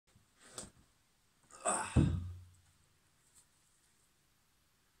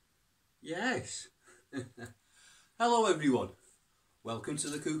this? Hello everyone, welcome to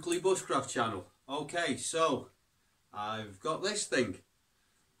the Kookley Bushcraft channel. Okay, so I've got this thing.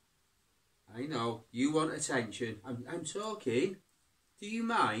 I know, you want attention. I'm talking. Do you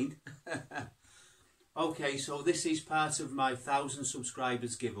mind? Okay, so this is part of my 1,000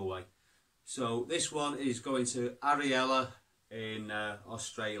 subscribers giveaway. So this one is going to Arielle in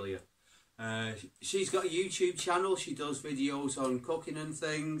Australia. She's got a YouTube channel. She does videos on cooking and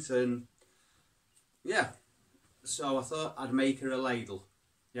things, and yeah, so I thought I'd make her a ladle.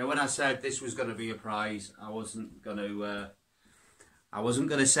 Yeah, when I said this was going to be a prize, I wasn't going to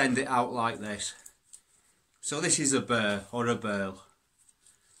send it out like this. So this is a burr or a burl.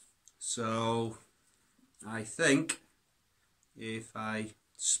 So I think if I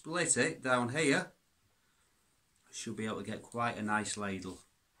split it down here, I should be able to get quite a nice ladle.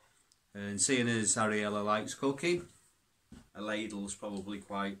 And seeing as Arielle likes cooking, a ladle's probably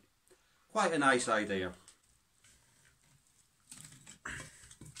quite a nice idea.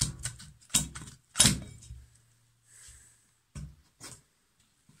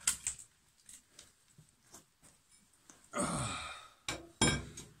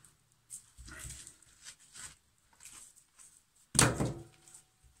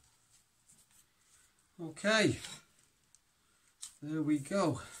 Okay, there we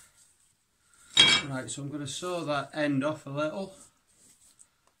go. Right, so I'm going to saw that end off a little,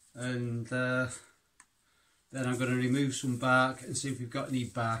 and then I'm going to remove some bark and see if we've got any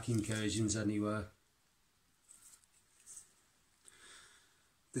bark incursions anywhere.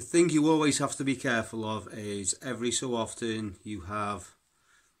 The thing you always have to be careful of is every so often you have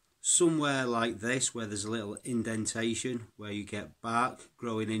somewhere like this where there's a little indentation where you get bark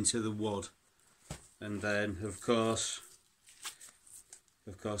growing into the wood, and then of course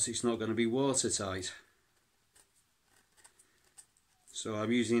it's not going to be watertight. So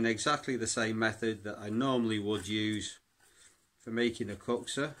I'm using exactly the same method that I normally would use for making a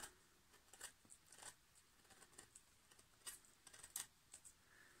cookser.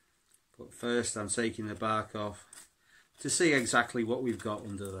 But first I'm taking the bark off to see exactly what we've got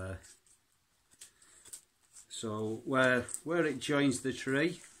under there. So where it joins the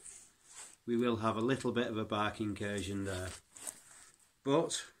tree, we will have a little bit of a bark incursion there.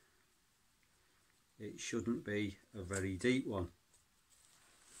 But it shouldn't be a very deep one,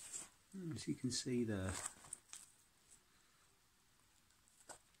 as you can see there.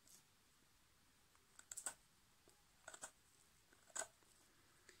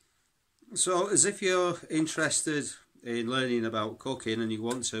 So as if you're interested in learning about cooking and you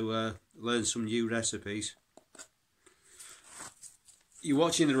want to learn some new recipes, you're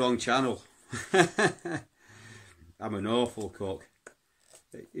watching the wrong channel. I'm an awful cook.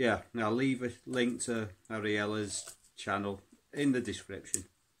 Yeah, I'll leave a link to Arielle's channel in the description.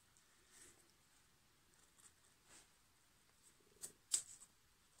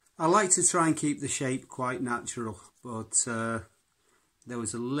 I like to try and keep the shape quite natural, but there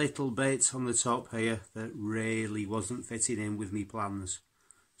was a little bit on the top here that really wasn't fitting in with me plans,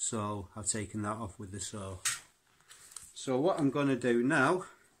 so I've taken that off with the saw. So what I'm going to do now,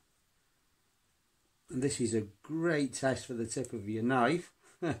 and this is a great test for the tip of your knife,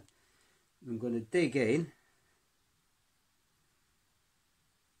 I'm going to dig in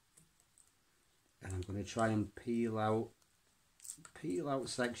and I'm going to try and peel out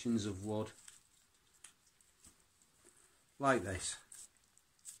sections of wood like this.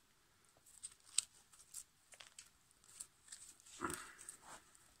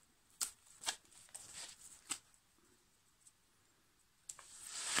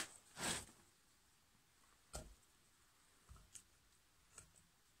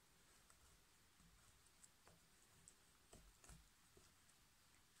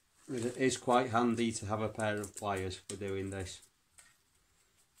 It is quite handy to have a pair of pliers for doing this.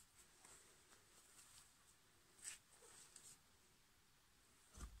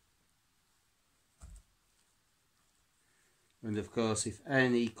 And of course, if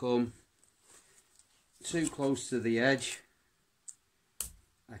any come too close to the edge,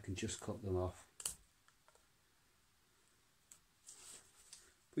 I can just cut them off.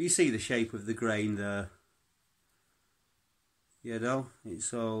 But you see the shape of the grain there. You know,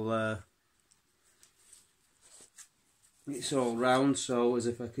 it's all round, so as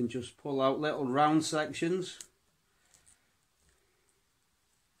if I can just pull out little round sections.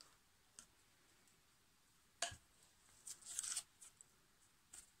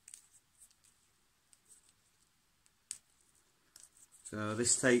 So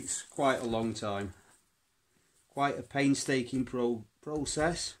this takes quite a long time, quite a painstaking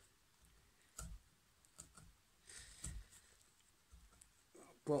process.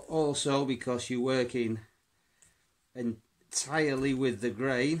 but also because you're working entirely with the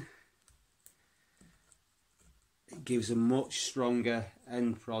grain, it gives a much stronger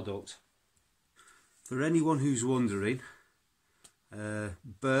end product. For anyone who's wondering,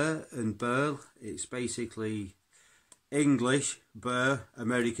 burr and burl, it's basically English burr,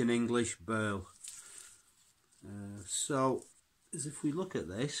 American English burl. So as if we look at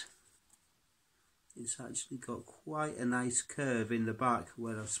this, it's actually got quite a nice curve in the back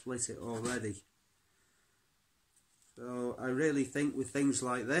where I've split it already. So I really think with things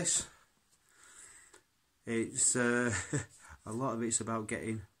like this, it's a lot of it's about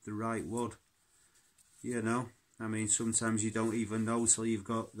getting the right wood. You know, I mean, sometimes you don't even know till you've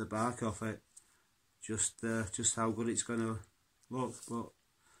got the bark off it just how good it's going to look. But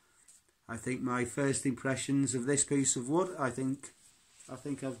I think my first impressions of this piece of wood, I think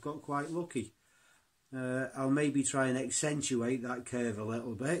I've got quite lucky. I'll maybe try and accentuate that curve a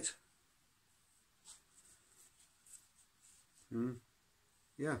little bit.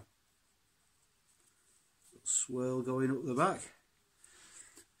 Yeah, swirl going up the back.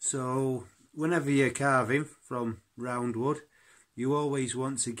 So whenever you're carving from round wood, you always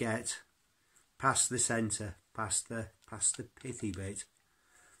want to get past the centre, past the pithy bit.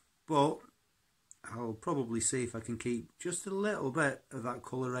 But I'll probably see if I can keep just a little bit of that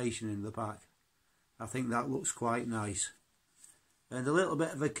coloration in the back. I think that looks quite nice. And a little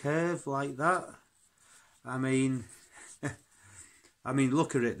bit of a curve like that. I mean,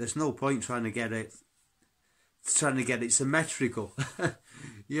 look at it. There's no point trying to get it symmetrical.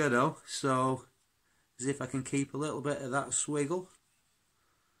 You know, so as if I can keep a little bit of that swiggle,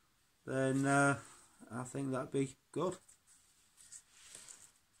 then I think that'd be good.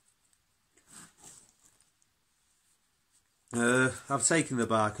 I've taken the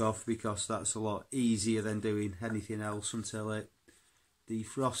bark off because that's a lot easier than doing anything else until it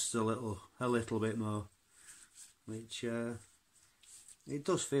defrosts a little bit more, which it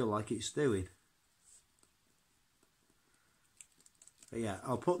does feel like it's doing. But yeah,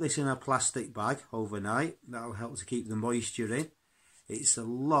 I'll put this in a plastic bag overnight. That'll help to keep the moisture in. It's a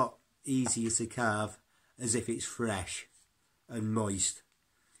lot easier to carve as if it's fresh and moist.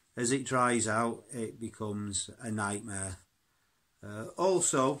 As it dries out, it becomes a nightmare.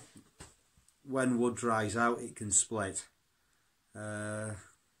 Also, when wood dries out, it can split. But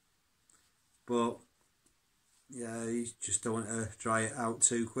yeah, you just don't want to dry it out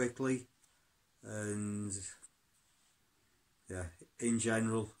too quickly. And yeah, in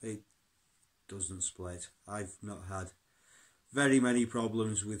general, it doesn't split. I've not had very many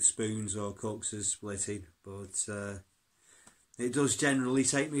problems with spoons or cuxers splitting, but it does generally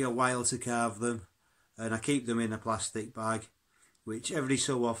take me a while to carve them, and I keep them in a plastic bag, which every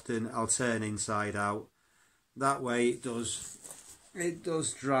so often I'll turn inside out. That way it does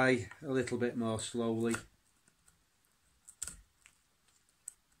dry a little bit more slowly.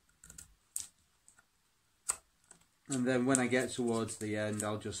 And then when I get towards the end,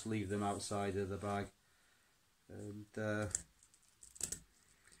 I'll just leave them outside of the bag. And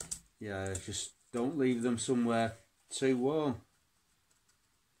yeah, just don't leave them somewhere too warm.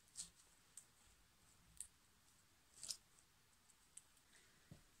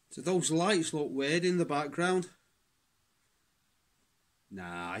 Do those lights look weird in the background?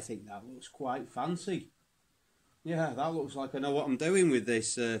 Nah, I think that looks quite fancy. Yeah, that looks like I know what I'm doing with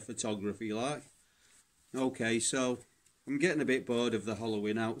this photography, like. Okay, so I'm getting a bit bored of the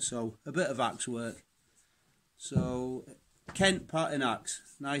hollowing out, so a bit of axe work. So Kent pattern axe,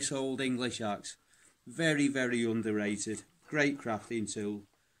 nice old English axe, very, very underrated, great crafting tool.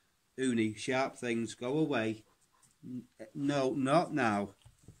 Uni, sharp things, go away. No, not now.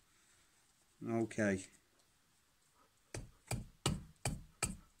 Okay.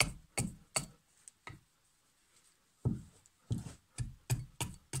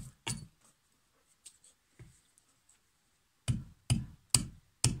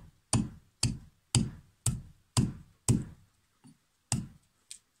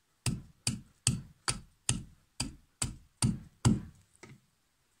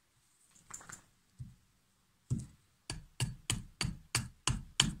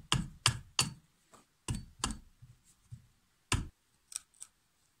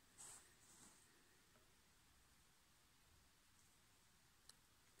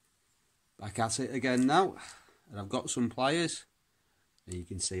 Back at it again now, and I've got some pliers, and you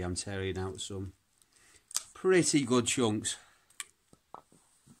can see I'm tearing out some pretty good chunks.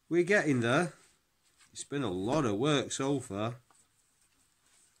 We're getting there. It's been a lot of work so far.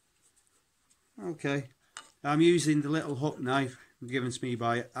 Okay, I'm using the little hook knife given to me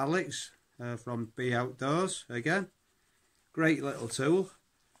by Alex from Be Outdoors again. Great little tool.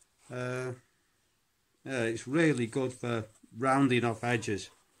 Yeah, it's really good for rounding off edges.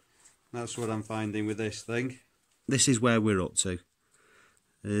 That's what I'm finding with this thing. This is where we're up to.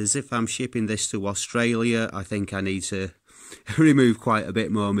 As if I'm shipping this to Australia, I think I need to remove quite a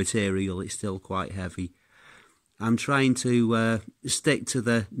bit more material. It's still quite heavy. I'm trying to stick to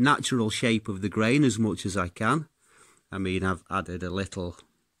the natural shape of the grain as much as I can. I mean, I've added a little,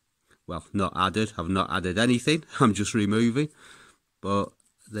 well, I've not added anything, I'm just removing. But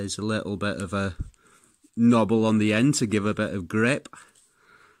there's a little bit of a knobble on the end to give a bit of grip.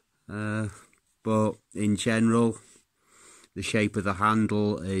 But in general, the shape of the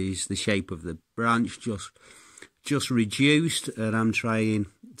handle is the shape of the branch, just reduced, and I'm trying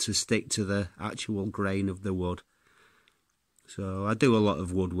to stick to the actual grain of the wood. So I do a lot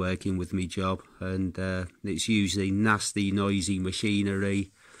of woodworking with my job, and it's usually nasty, noisy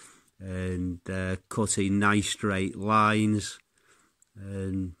machinery and cutting nice straight lines.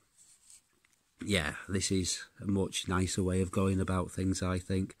 And yeah, this is a much nicer way of going about things, I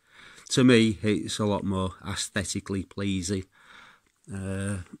think. To me, it's a lot more aesthetically pleasing.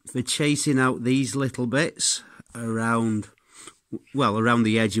 For chasing out these little bits around, well, around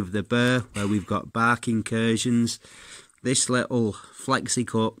the edge of the burr where we've got bark incursions, this little flexi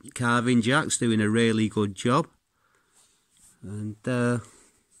cut carving jack's doing a really good job. And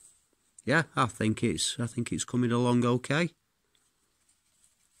yeah, I think it's coming along okay.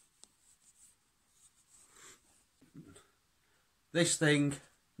 This thing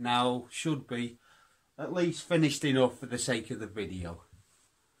now should be at least finished enough for the sake of the video.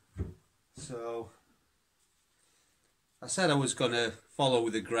 So I said I was going to follow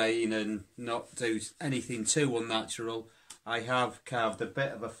the grain and not do anything too unnatural. I have carved a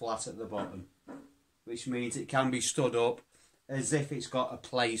bit of a flat at the bottom, which means it can be stood up as if it's got a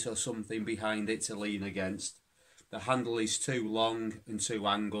plate or something behind it to lean against. The handle is too long and too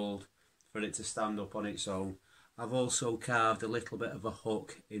angled for it to stand up on its own. I've also carved a little bit of a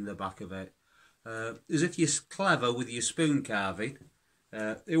hook in the back of it. As if you're clever with your spoon carving,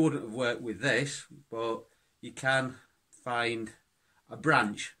 it wouldn't have worked with this, but you can find a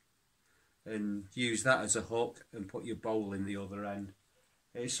branch and use that as a hook and put your bowl in the other end.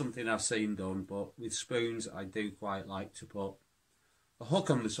 It's something I've seen done, but with spoons I do quite like to put a hook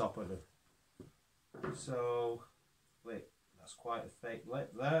on the top of it. So, wait, that's quite a thick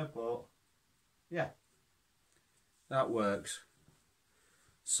lip there, but yeah, that works.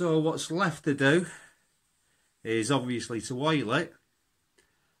 So what's left to do is obviously to oil it.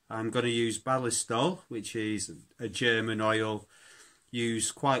 I'm going to use Ballestol, which is a German oil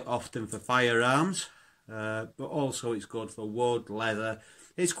used quite often for firearms, but also it's good for wood, leather.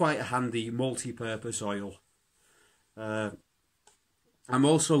 It's quite a handy multi-purpose oil. I'm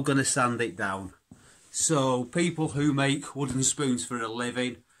also going to sand it down. So people who make wooden spoons for a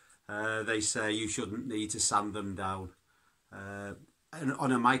living, they say you shouldn't need to sand them down. And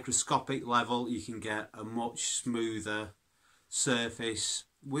on a microscopic level you can get a much smoother surface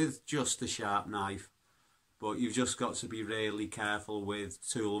with just a sharp knife, but you've just got to be really careful with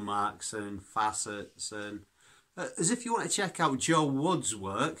tool marks and facets. And as if you want to check out Jo Wood's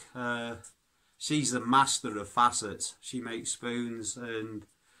work, she's the master of facets. She makes spoons, and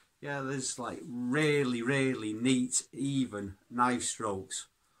yeah, there's like really neat even knife strokes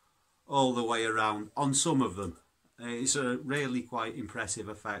all the way around on some of them. It's a really quite impressive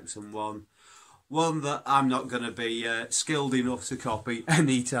effect, and one that I'm not going to be skilled enough to copy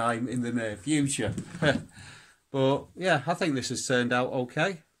anytime in the near future. But yeah, I think this has turned out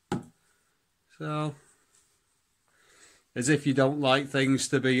okay. So, as if you don't like things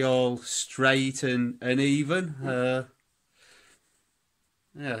to be all straight and even,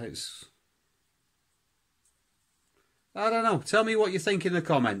 yeah, it's, I don't know, tell me what you think in the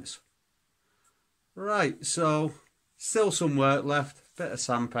comments. Right, so still some work left, bit of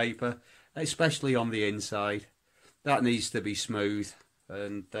sandpaper, especially on the inside. That needs to be smooth,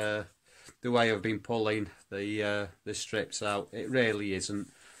 and the way I've been pulling the strips out, it really isn't.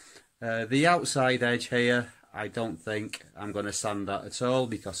 The outside edge here, I don't think I'm going to sand that at all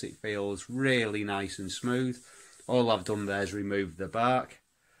because it feels really nice and smooth. All I've done there is remove the bark,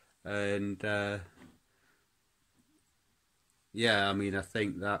 and yeah, I mean, I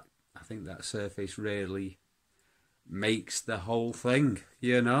think that surface really makes the whole thing,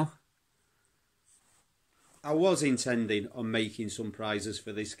 you know. I was intending on making some prizes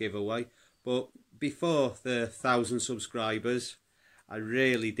for this giveaway, but before the 1,000 subscribers, I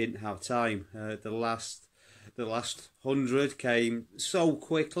really didn't have time. The last 100 came so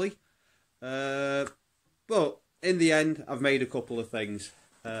quickly, but in the end, I've made a couple of things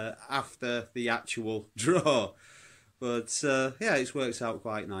after the actual draw. But yeah, it's worked out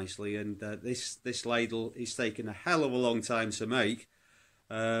quite nicely, and this ladle is taking a hell of a long time to make,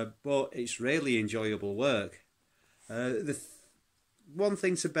 but it's really enjoyable work. One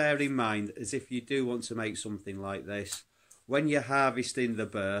thing to bear in mind is if you do want to make something like this, when you're harvesting the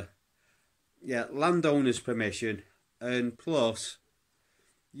burr, yeah, landowner's permission, and plus,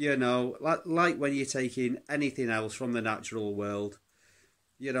 you know, like when you're taking anything else from the natural world,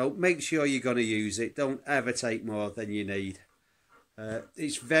 you know, make sure you're going to use it. Don't ever take more than you need.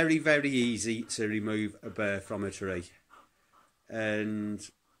 It's very, very easy to remove a burr from a tree. And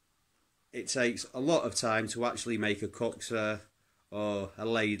it takes a lot of time to actually make a coxer or a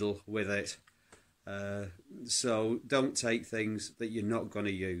ladle with it. So don't take things that you're not going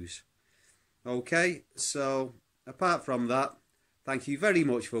to use. Okay, so apart from that, thank you very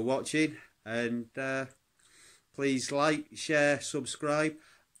much for watching, and please like, share, subscribe,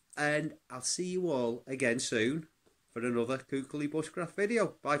 and I'll see you all again soon for another Kukli Bushcraft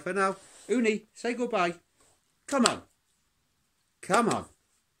video. Bye for now. Uni, say goodbye. Come on. Come on.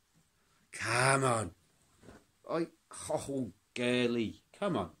 Come on. Oh, girly.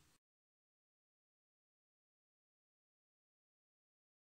 Come on.